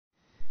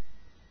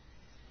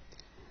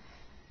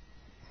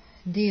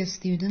Dear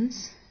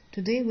students,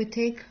 today we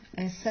take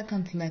a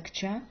second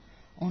lecture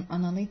on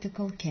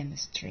analytical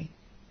chemistry.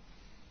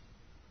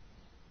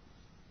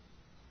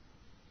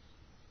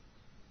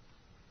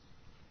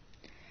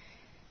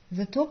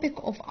 The topic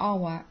of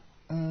our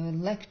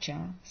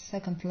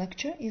second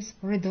lecture, is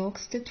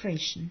redox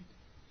titration.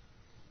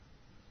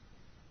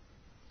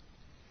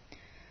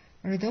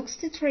 Redox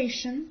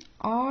titration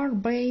are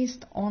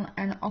based on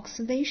an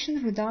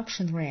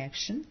oxidation-reduction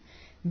reaction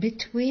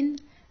between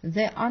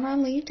the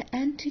analyte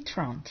and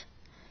titrant.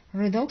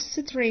 Redox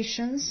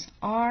titrations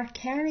are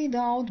carried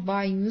out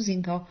by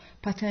using a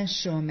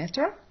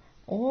potentiometer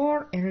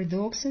or a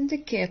redox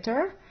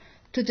indicator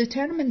to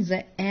determine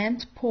the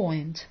end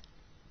point.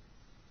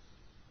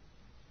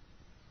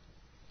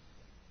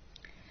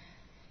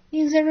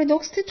 In the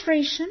redox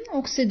titration,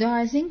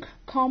 oxidizing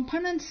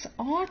components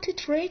are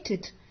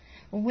titrated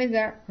with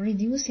the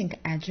reducing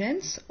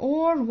agents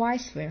or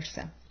vice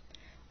versa.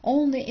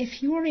 Only a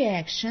few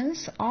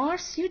reactions are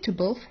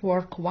suitable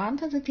for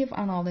quantitative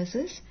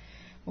analysis,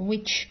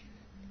 which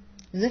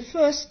the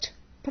first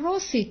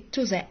proceed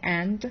to the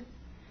end,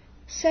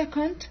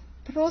 second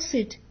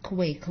proceed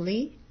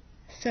quickly,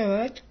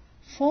 third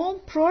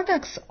form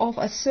products of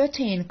a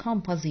certain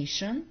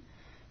composition,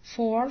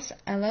 fourth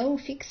allow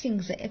fixing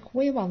the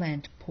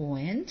equivalent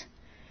point,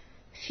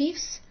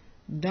 fifth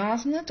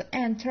does not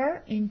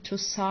enter into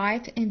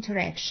site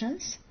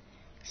interactions,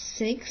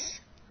 sixth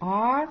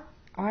are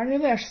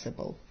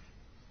reversible.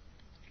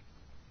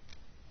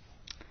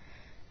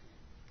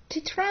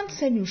 Titrant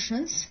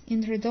solutions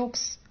in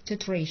redox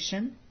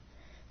titration,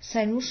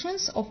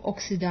 solutions of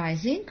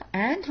oxidizing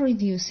and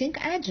reducing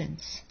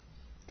agents,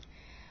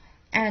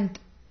 and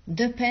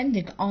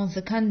depending on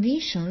the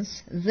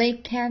conditions they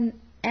can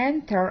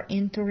enter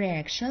into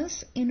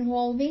reactions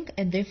involving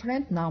a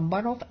different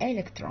number of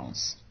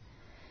electrons,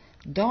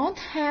 don't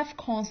have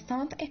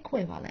constant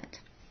equivalent.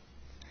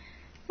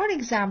 For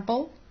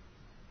example,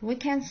 we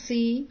can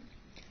see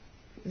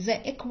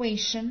the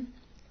equation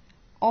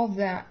of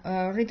the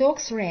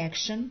redox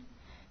reaction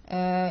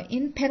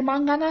in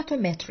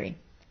permanganatometry.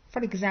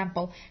 For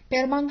example,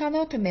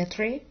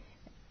 permanganatometry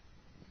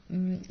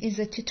is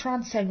a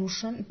titrant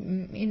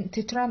solution. In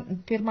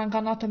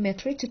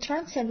permanganatometry,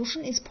 titrant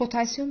solution is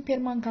potassium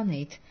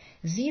permanganate,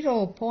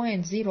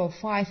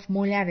 0.05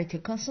 molarity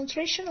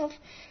concentration of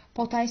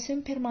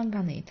potassium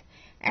permanganate.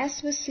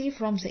 As we see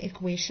from the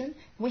equation,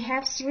 we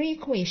have three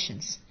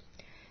equations.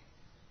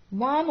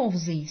 One of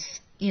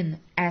these in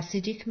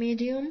acidic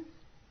medium,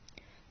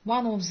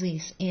 one of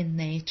these in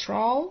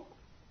neutral,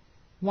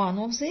 one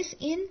of these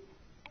in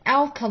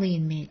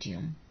alkaline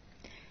medium.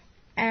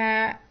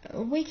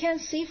 We can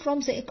see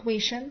from the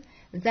equation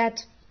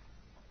that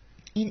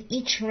in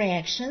each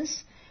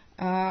reactions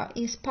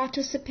is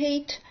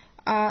participate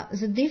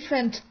the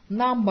different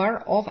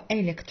number of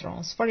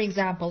electrons. For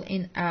example,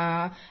 in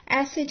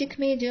acidic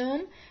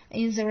medium,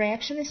 in the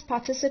reaction is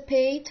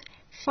participate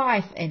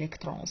 5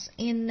 electrons,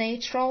 in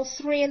neutral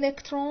 3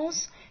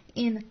 electrons,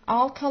 in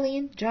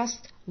alkaline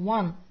just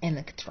 1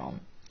 electron.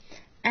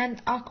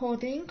 And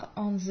according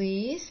on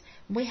this,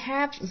 we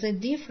have the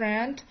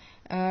different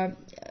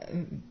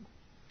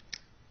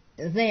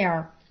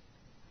their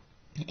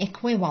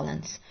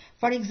equivalents.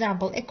 For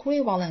example,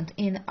 equivalent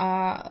in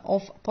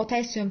of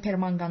potassium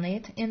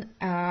permanganate in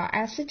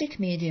acidic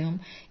medium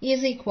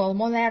is equal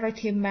molar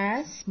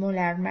mass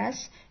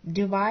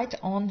divide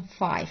on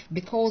 5,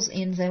 because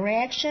in the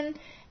reaction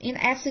in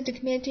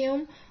acidic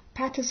medium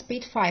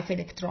participate 5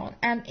 electron,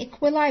 and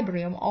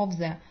equilibrium of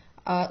the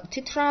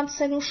titrant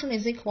solution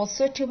is equal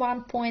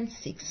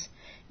 31.6.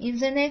 In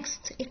the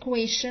next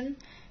equation,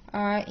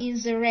 in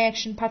the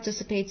reaction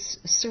participates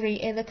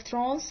 3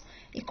 electrons.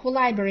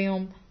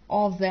 Equilibrium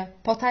of the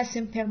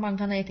potassium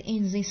permanganate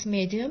in this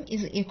medium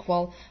is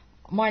equal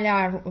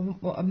molar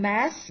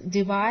mass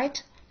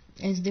divided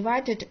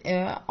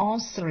on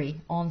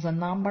 3, on the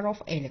number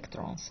of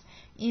electrons.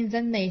 In the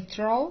in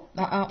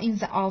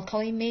the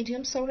alkaline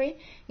medium,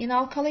 in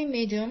alkaline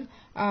medium,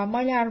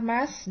 molar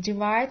mass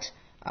divide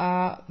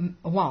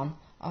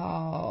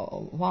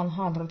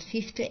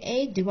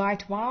 158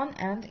 divide 1,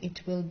 and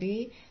it will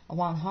be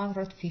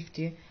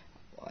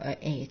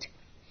 158.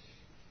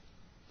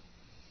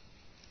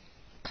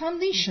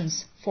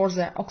 Conditions for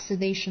the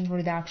oxidation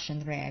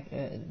reduction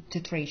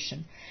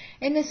titration.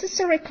 A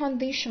necessary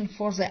condition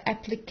for the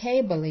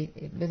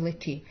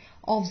applicability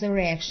of the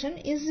reaction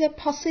is the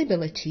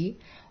possibility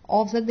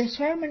of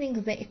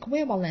determining the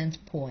equivalent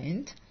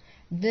point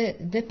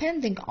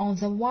depending on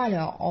the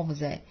value of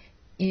the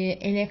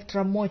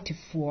electromotive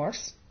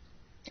force.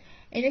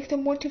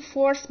 Electromotive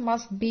force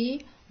must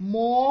be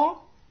more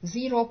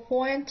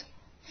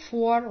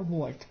 0.4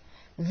 volt.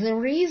 The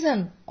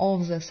reason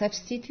of the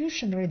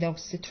substitution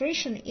redox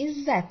titration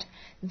is that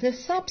the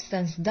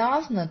substance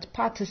does not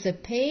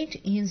participate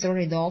in the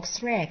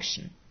redox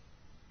reaction.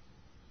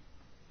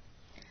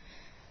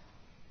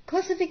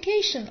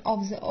 Classification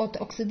of the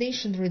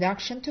oxidation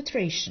reduction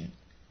titration.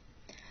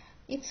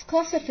 It's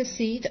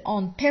classified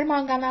on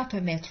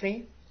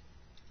permanganatometry,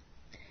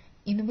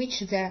 in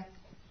which the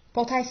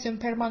potassium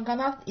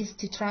permanganate is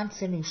tetrahedral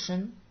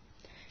solution.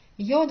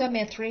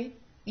 Iodometry,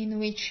 in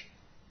which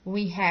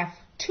we have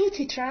two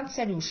tetrahedral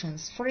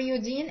solutions,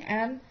 iodine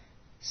and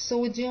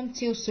sodium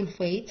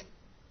thiosulfate.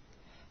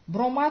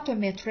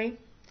 Bromatometry,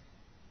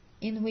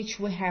 in which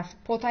we have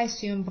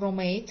potassium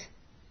bromate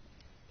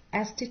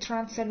as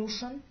tetrahedral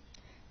solution.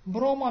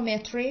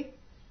 Bromometry,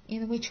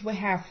 in which we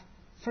have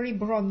free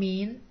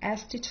bromine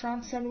as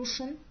tetrahedral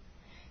solution.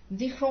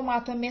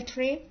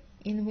 Dichromatometry,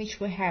 in which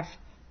we have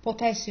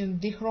potassium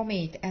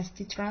dichromate as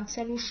tetrahedral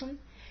solution.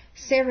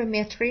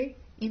 Cerumetry,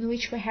 in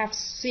which we have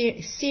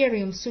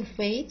cerium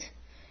sulfate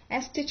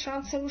as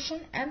tetrahedral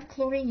solution, and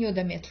chlorine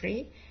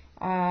iodometry,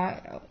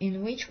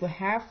 in which we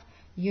have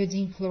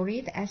iodine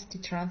chloride as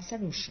tetrahedral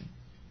solution.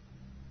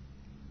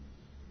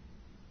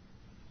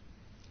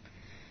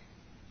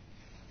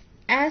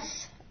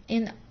 As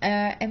in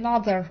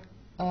another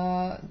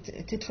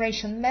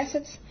titration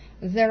methods,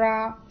 there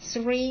are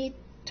three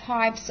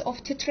types of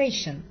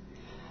titration: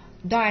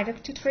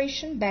 direct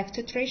titration, back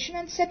titration,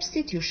 and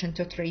substitution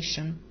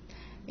titration.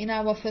 In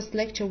our first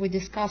lecture we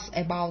discussed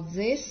about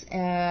this,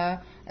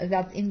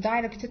 that in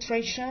direct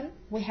titration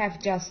we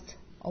have just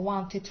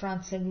one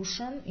tetrahedral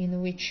solution,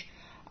 in which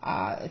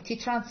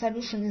tetrahedral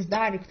solution is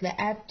directly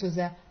added to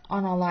the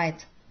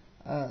analyte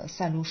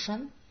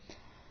solution.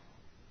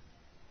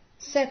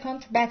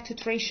 Second, back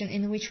titration,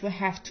 in which we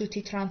have two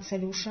tetrahedral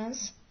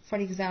solutions. For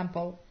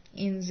example,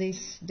 in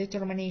this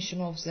determination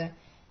of the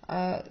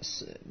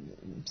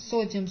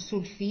sodium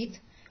sulfate,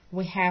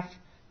 we have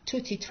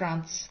two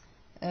tetrahdrons.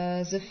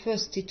 The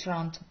first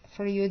tetrahedron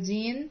for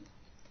iodine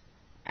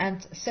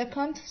and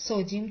second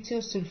sodium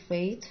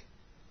thiosulfate.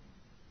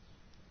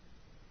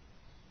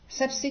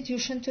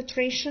 Substitution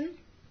titration,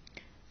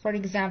 for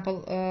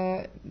example,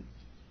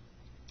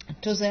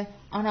 to the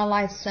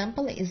analyzed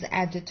sample is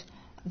added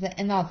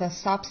another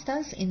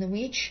substance, in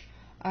which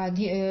as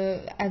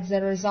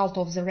the result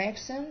of the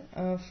reaction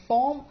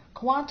form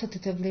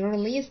quantitatively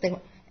release the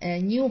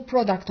new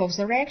product of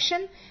the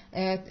reaction,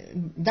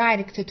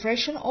 direct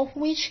titration of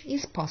which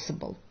is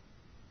possible.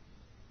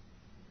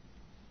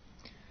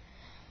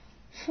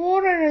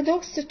 For a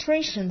redox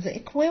titration, the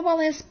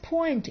equivalence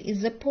point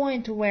is the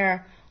point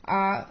where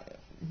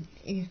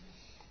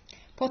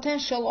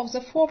potential of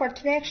the forward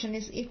reaction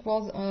is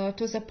equal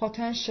to the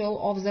potential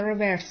of the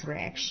reverse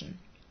reaction.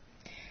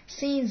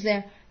 Since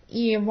the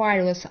E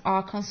values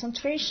are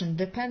concentration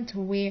depend,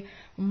 we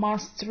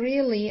must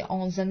rely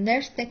on the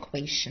next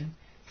equation.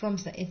 From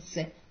its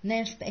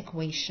next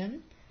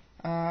equation,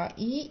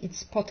 E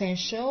its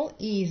potential,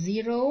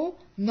 E0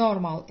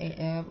 normal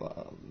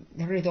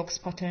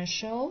redox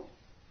potential.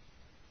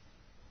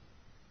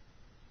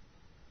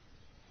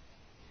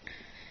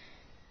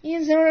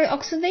 In the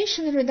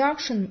oxidation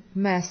reduction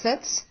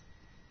methods,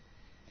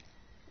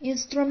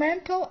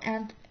 instrumental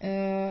and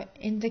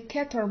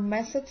indicator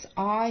methods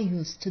are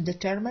used to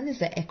determine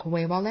the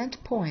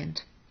equivalent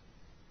point.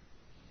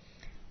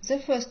 The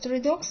first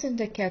redox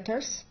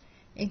indicators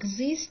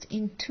exist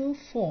in two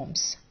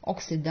forms: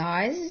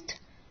 oxidized,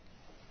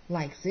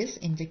 like this,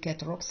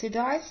 indicator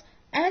oxidized,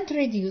 and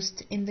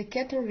reduced,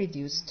 indicator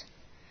reduced.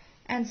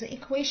 And the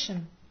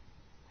equation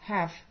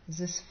have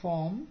this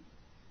form.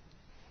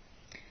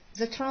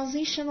 The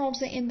transition of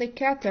the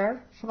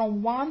indicator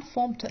from one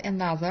form to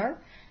another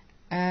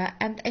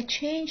and a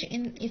change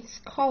in its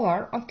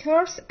color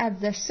occurs at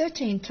the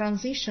certain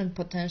transition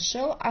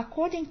potential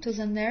according to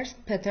the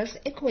Nernst-Peters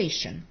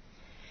equation.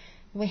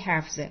 We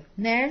have the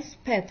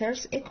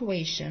Nernst-Peters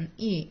equation.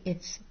 E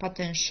its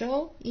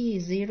potential,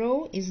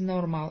 E0 is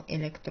normal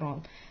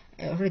electron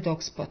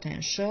redox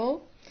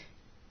potential.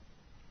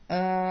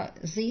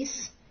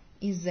 This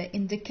is the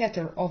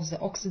indicator of the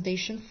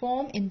oxidation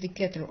form,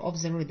 indicator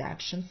of the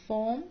reduction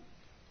form.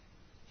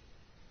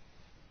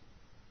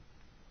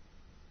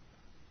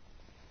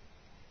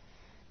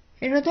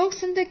 A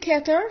redox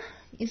indicator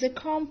is a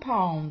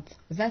compound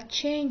that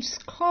changes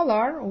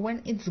color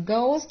when it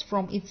goes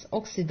from its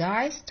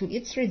oxidized to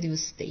its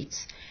reduced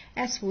states.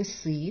 As we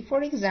see,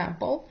 for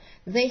example,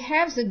 they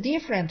have the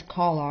different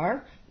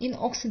color in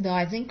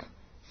oxidizing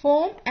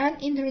form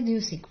and in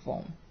reducing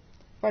form.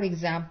 For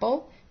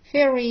example,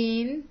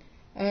 ferrine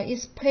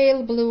is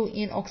pale blue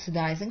in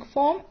oxidizing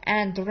form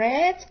and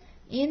red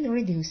in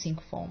reducing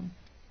form.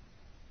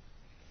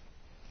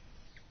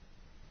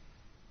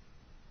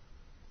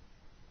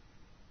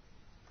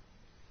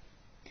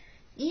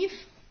 If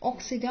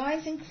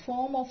oxidizing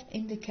form of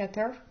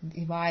indicator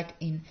divide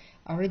in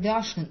a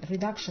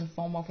reduction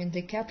form of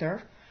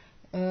indicator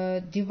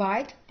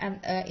divide and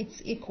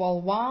it's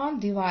equal 1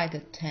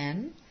 divided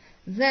 10,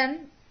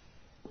 then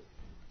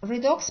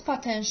redox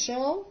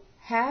potential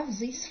have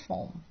this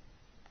form.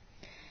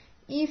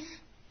 If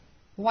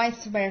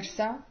vice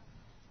versa,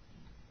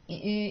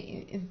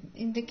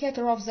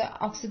 indicator of the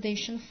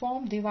oxidation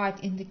form divide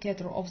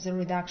indicator of the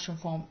reduction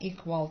form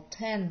equal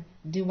 10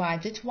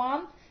 divided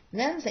 1,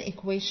 then the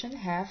equation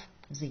have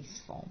this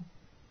form.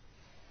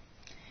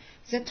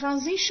 The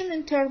transition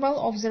interval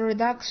of the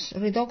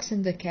redox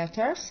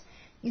indicators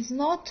is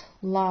not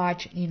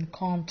large in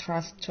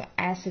contrast to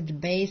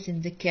acid-base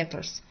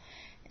indicators.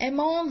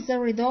 among the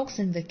redox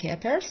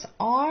indicators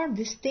are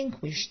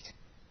distinguished.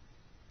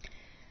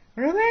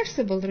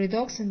 Reversible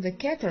redox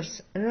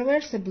indicators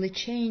reversibly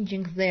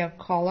changing their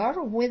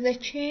color with a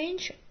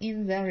change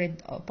in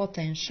the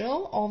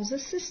potential of the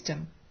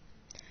system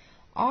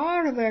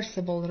are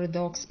reversible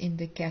redox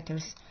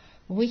indicators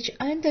which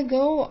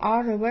undergo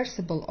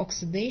irreversible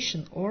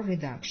oxidation or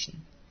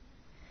reduction.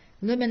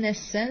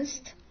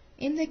 Luminescent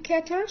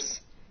indicators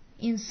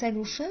in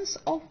solutions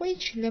of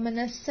which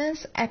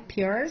luminescence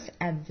appears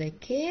at the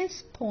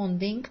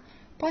corresponding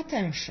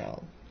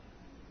potential.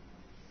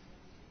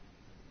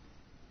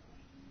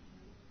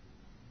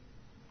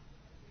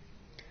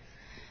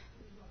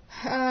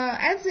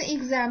 As the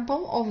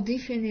example of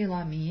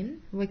diphenylamine,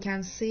 we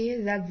can see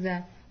that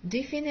the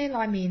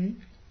diphenylamine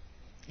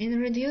in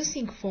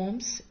reducing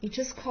forms it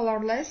is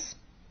colorless,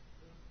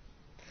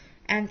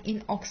 and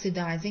in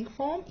oxidizing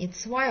form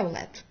it's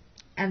violet,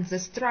 and the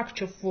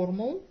structure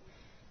formula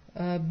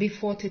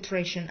before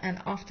titration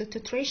and after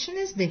titration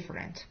is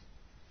different.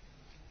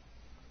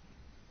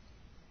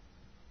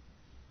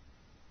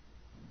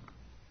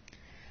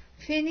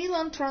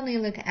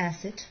 Phenylanthronilic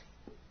acid,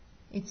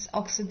 its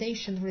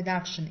oxidation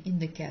reduction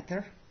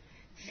indicator.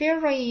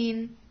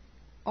 Ferroin,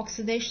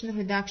 oxidation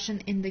reduction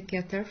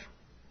indicator.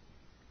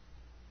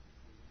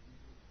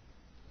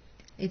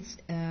 It's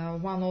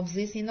one of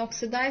these in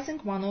oxidizing,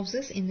 one of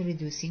these in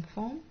reducing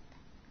form.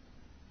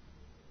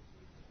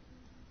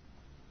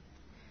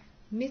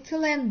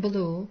 Methylene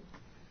blue,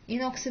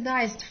 in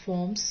oxidized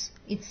forms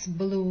it's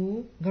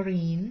blue,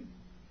 green.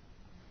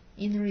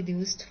 In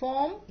reduced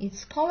form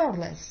it's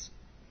colorless.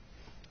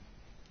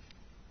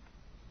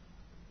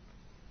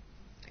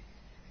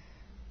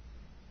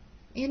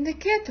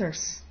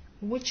 Indicators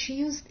which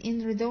used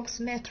in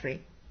redoximetry.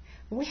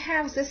 We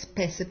have the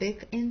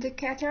specific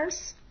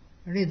indicators,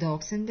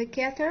 redox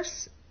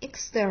indicators,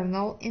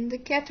 external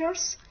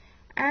indicators,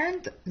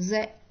 and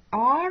the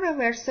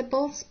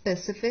irreversible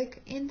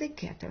specific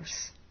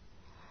indicators.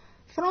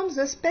 From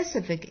the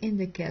specific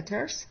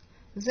indicators,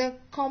 the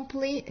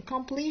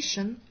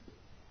completion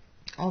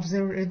of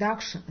the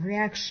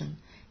reaction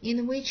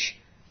in which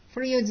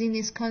iodine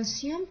is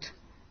consumed,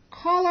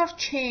 color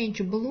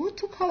change blue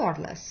to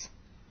colorless.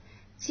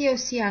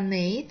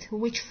 Thiocyanate,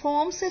 which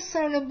forms a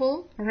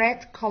soluble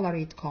red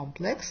colored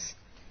complex.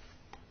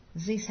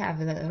 These have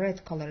the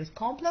red colored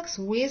complex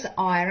with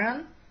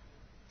iron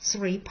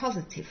 3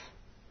 positive.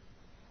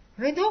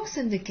 Redox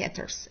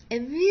indicators, a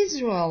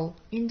visual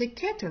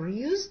indicator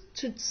used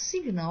to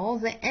signal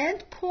the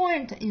end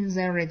point in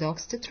the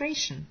redox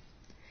titration.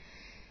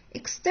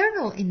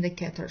 External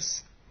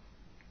indicators,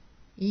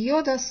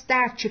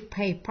 iodo-starchy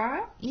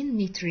paper in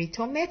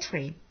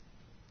nitritometry.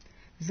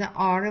 The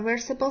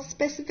irreversible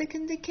specific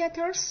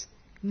indicators,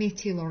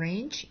 methyl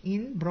orange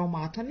in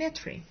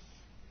bromatometry.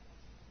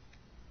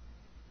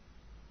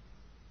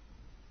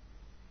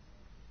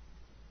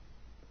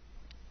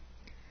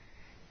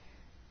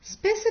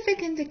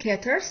 Specific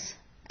indicators,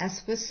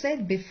 as we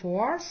said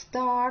before,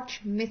 starch,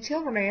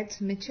 methyl red,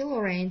 methyl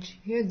orange,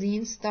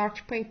 iodine,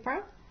 starch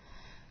paper,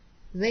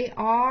 they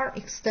are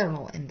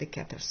external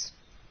indicators.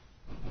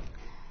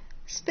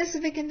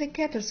 Specific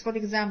indicators, for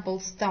example,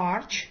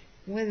 starch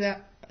with a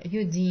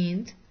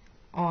iodine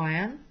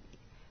ion,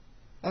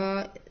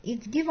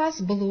 it gives us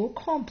blue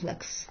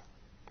complex.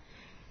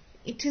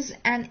 It is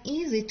an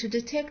easy to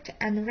detect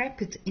and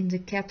rapid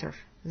indicator.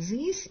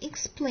 This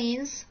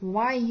explains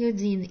why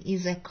iodine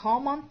is a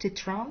common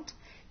titrant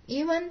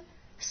even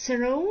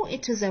though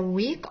it is a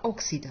weak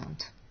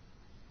oxidant.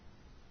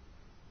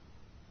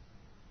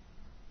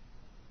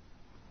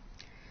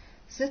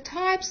 The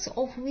types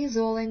of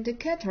visual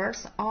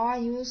indicators are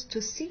used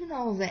to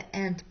signal the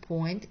end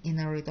point in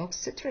a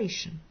redox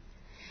titration.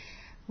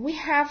 We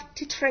have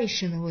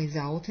titration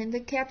without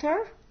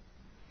indicator.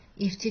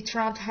 If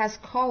titrant has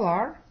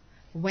color,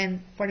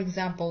 when, for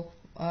example,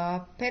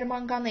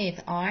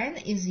 permanganate ion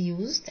is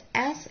used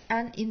as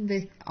an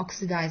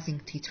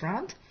oxidizing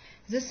titrant,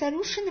 the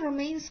solution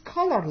remains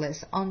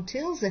colorless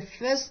until the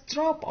first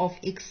drop of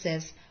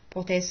excess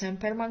potassium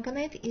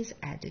permanganate is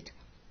added.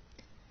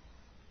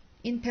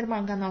 In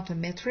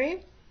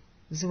permanganatometry,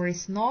 there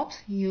is not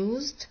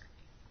used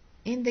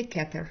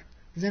indicator.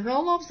 The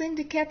role of the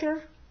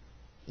indicator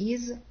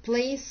is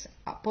place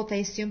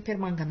potassium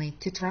permanganate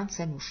titrant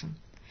solution.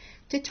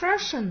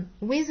 Titration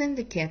with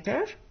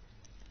indicator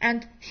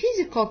and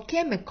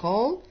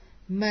physico-chemical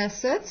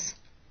methods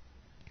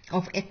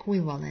of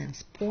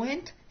equivalence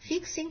point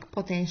fixing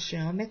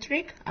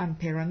potentiometric,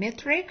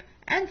 amperometric,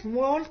 and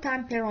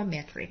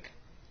voltamperometric.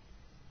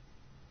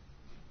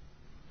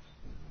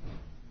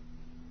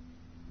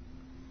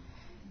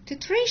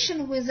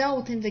 Titration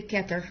without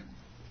indicator,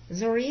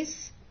 there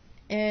is,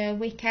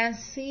 we can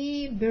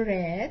see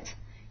burette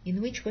in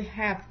which we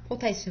have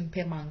potassium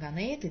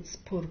permanganate, it's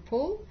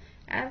purple,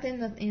 and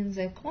in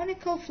the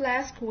conical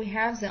flask we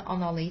have the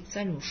analyte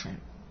solution.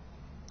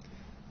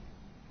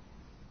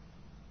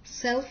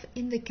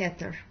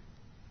 Self-indicator.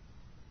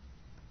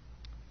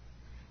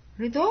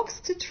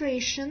 Redox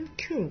titration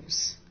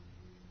curves.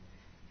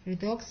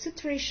 Redox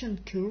titration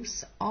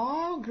curves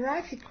are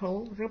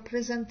graphical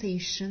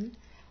representation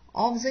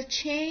of the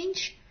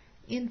change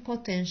in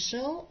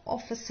potential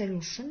of a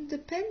solution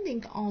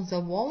depending on the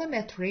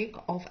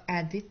volumetric of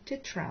added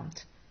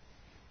titrant.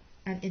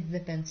 And it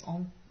depends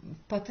on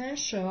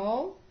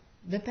potential,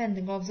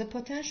 depending on the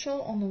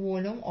potential on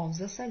volume of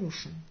the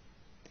solution.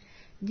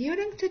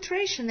 During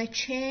titration, a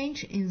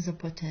change in the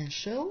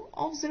potential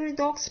of the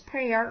redox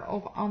pair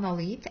of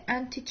analyte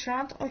and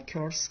titrant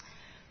occurs.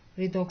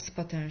 Redox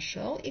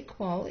potential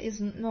equal is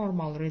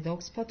normal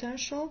redox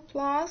potential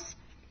plus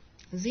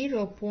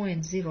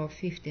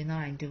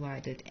 0.059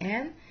 divided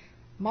n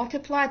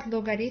multiplied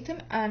logarithm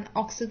and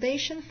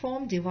oxidation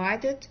form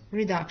divided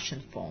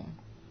reduction form.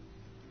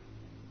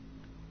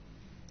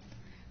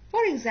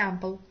 For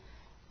example,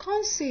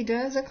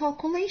 consider the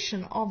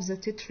calculation of the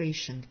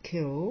titration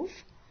curve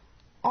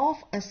of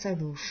a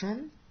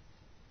solution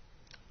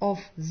of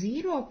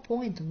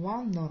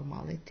 0.1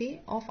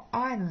 normality of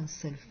iron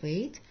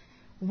sulfate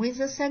with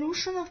a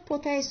solution of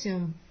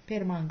potassium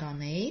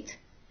permanganate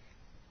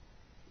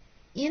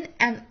in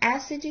an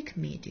acidic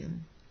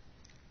medium.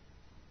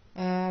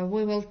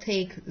 We will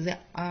take the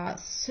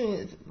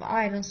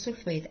iron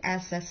sulfate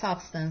as a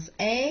substance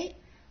A,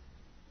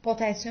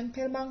 potassium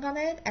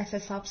permanganate as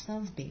a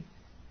substance B.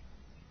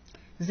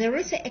 There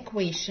is an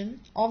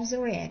equation of the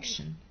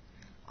reaction.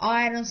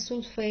 Iron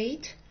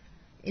sulfate,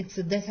 it's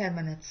a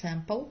determinate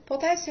sample.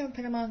 Potassium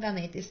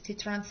permanganate is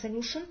titrant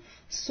solution.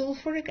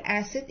 Sulfuric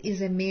acid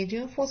is a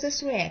medium for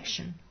this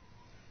reaction.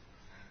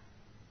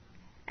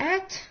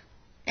 At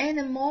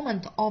any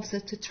moment of the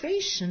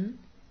titration,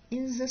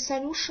 in the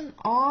solution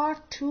are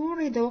two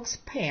redox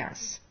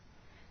pairs.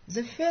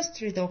 The first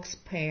redox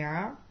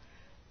pair,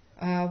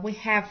 we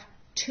have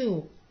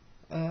two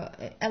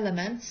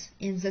elements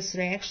in this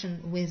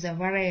reaction with a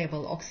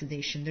variable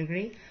oxidation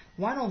degree.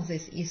 One of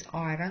this is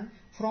iron.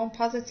 From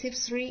positive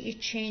 3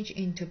 it change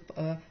into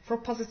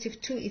from positive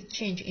 2 it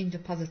change into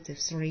positive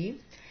 3.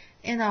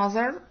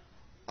 Another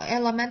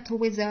element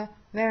with a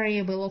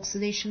variable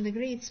oxidation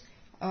degree is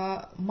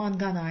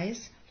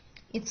manganese.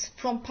 It's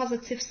from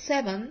positive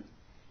 7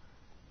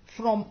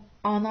 from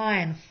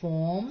anion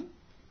form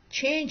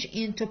change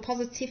into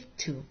positive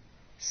 2.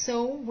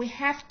 So we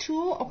have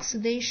two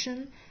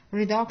oxidation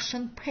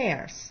reduction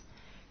pairs.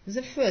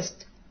 The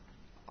first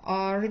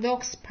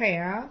redox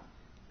pair,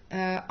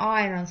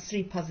 iron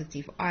 3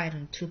 positive,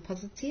 iron 2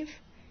 positive,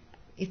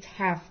 it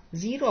have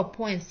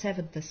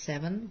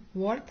 0.77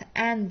 volt,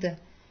 and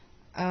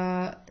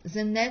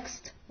the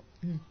next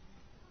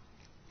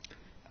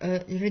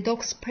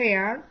redox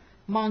pair,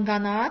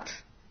 manganate,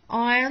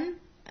 iron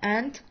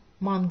and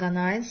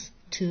manganese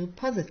 2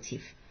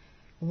 positive,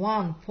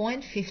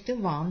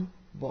 1.51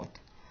 volt.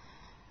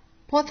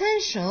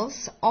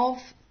 Potentials of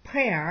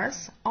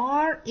pairs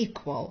are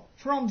equal.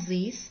 From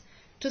this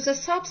to the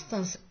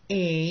substance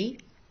A,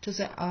 to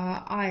the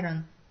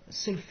iron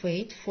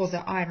sulfate, for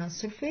the iron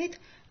sulfate,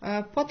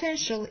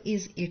 potential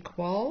is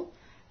equal.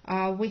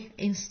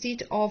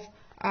 Instead of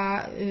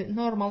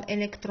normal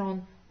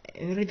electron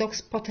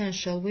redox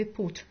potential, we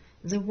put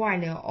the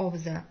value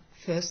of the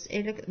first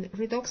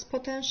redox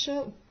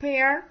potential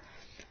pair.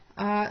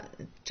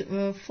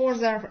 For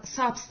the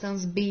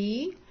substance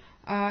B,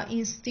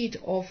 instead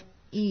of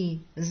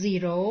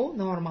E0,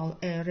 normal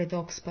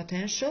redox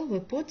potential, we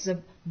put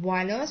the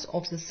values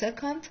of the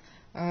second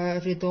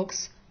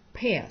redox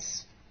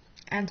pairs.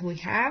 And we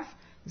have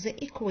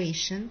the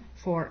equation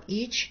for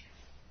each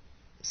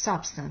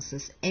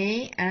substances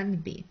A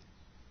and B.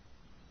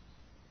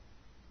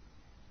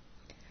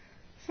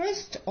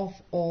 First of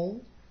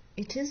all,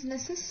 it is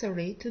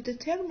necessary to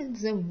determine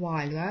the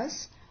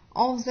values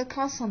of the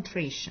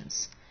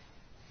concentrations.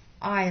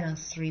 Iron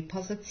 3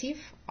 positive,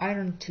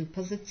 iron 2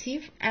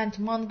 positive, and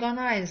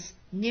manganese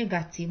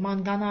negative,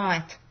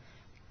 manganate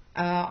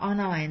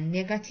anion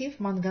negative,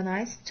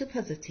 manganese 2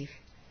 positive.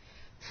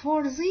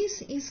 For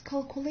this is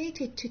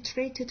calculated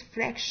titrated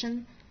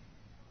fraction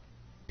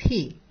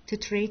P.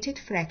 Titrated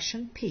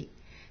fraction P.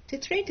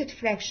 Titrated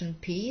fraction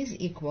P is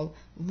equal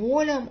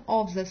volume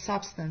of the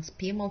substance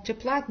P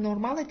multiplied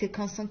normality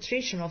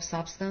concentration of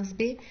substance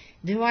B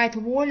divide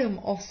volume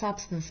of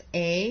substance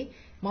A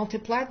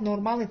multiplied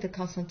normality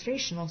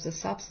concentration of the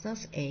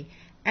substance A.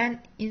 And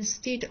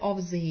instead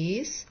of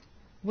this,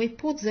 we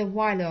put the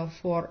value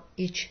for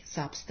each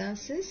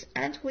substances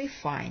and we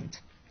find.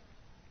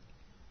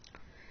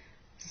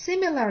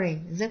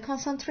 Similarly, the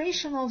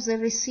concentration of the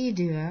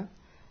residue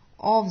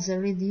of the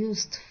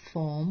reduced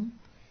form,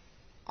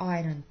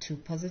 iron 2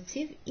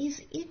 positive,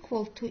 is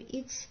equal to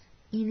its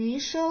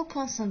initial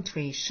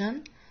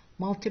concentration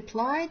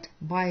multiplied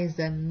by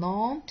the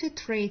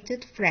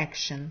non-titrated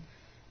fraction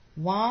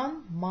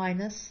 1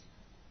 minus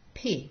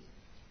P.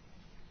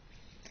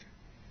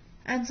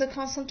 And the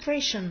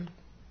concentration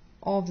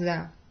of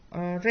the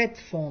red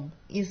form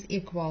is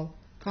equal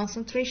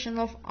concentration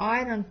of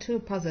iron 2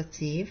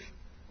 positive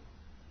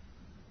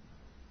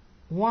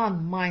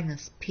 1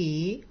 minus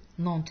P,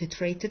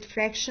 non-titrated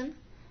fraction,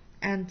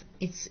 and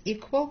it's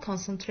equal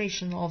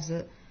concentration of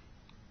the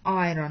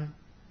iron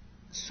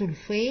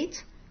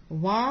sulfate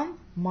 1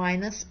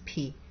 minus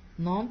P,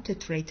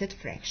 non-titrated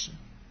fraction.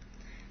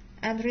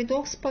 And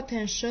redox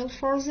potential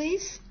for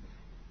this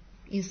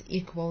is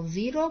equal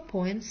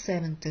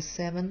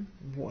 0.77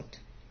 volt.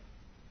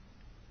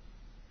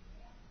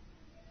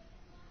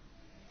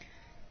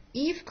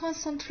 If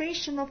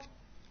concentration of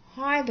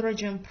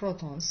hydrogen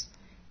protons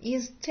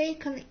is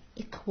taken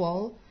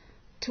equal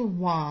to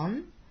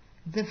 1,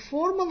 the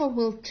formula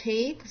will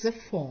take the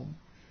form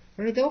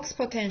redox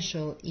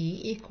potential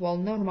E equal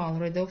normal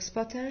redox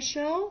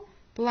potential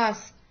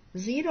plus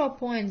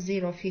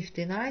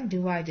 0.059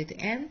 divided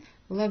n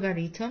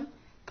logarithm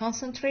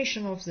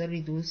concentration of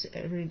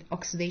the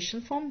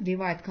oxidation form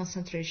divide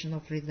concentration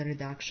of the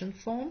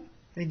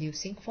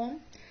reducing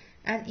form,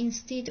 and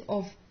instead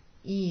of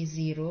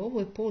E0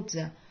 we put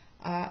the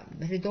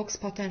redox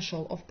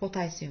potential of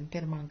potassium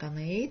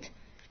permanganate,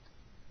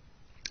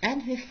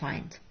 and we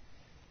find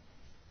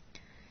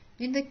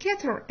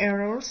indicator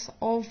errors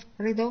of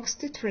redox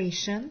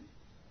titration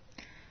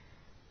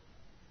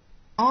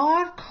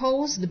are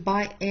caused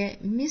by a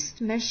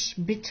mismatch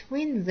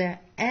between the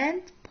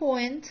end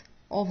point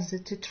of the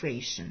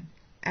titration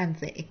and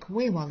the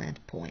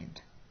equivalent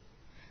point.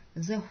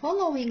 The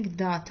following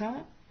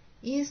data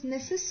is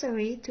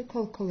necessary to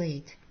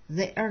calculate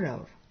the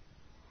error: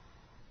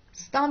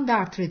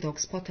 standard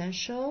redox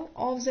potential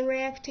of the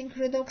reacting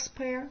redox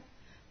pair,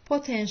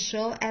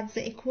 potential at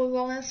the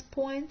equivalence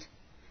point,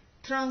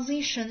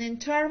 transition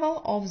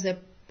interval of the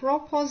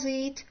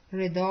proposite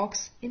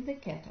redox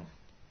indicator.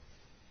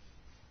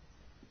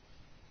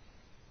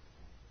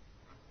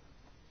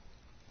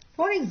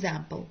 For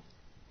example,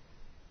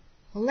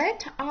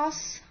 let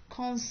us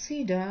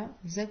consider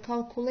the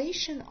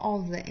calculation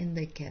of the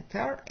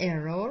indicator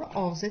error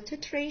of the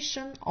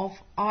titration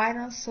of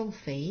iron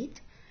sulfate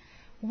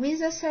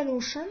with a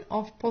solution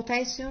of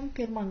potassium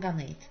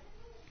permanganate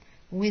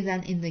with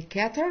an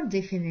indicator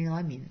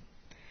diphenylamine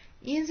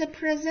in the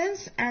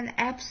presence and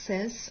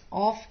absence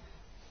of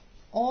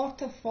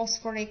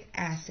orthophosphoric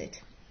acid.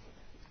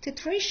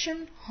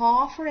 Titration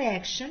half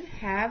reaction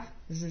have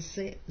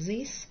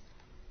this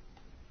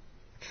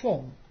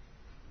form,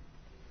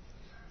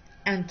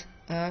 and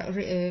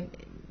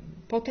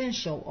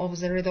potential of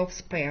the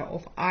redox pair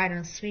of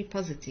iron 3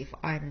 positive,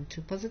 iron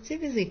 2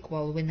 positive is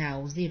equal, we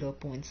know,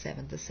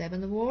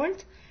 0.77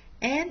 volt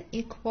and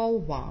equal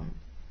 1.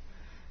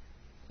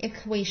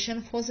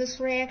 Equation for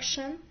this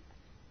reaction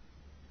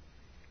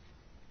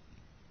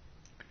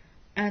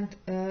and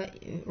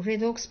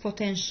redox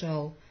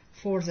potential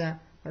for the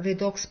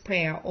redox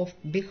pair of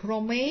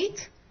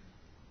bichromate,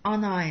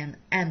 anion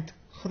and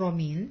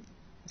chromine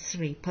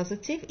 3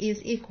 positive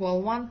is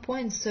equal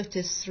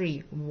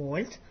 1.33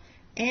 volt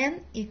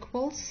and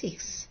equal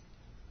 6.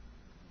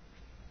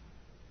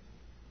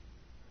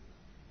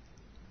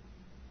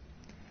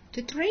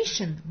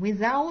 Titration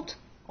without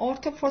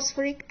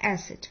orthophosphoric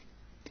acid.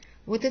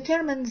 We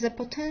determine the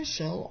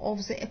potential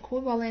of the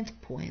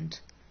equivalent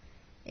point.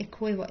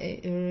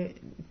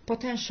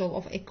 Potential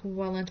of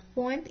equivalent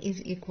point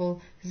is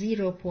equal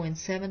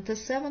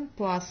 0.77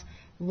 plus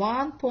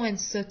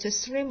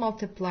 1.33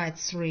 multiplied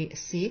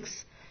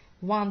 6.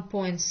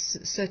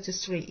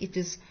 1.33, it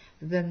is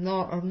the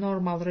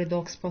normal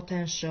redox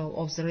potential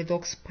of the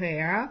redox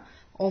pair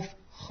of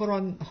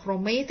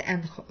chromate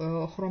and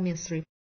chromine 3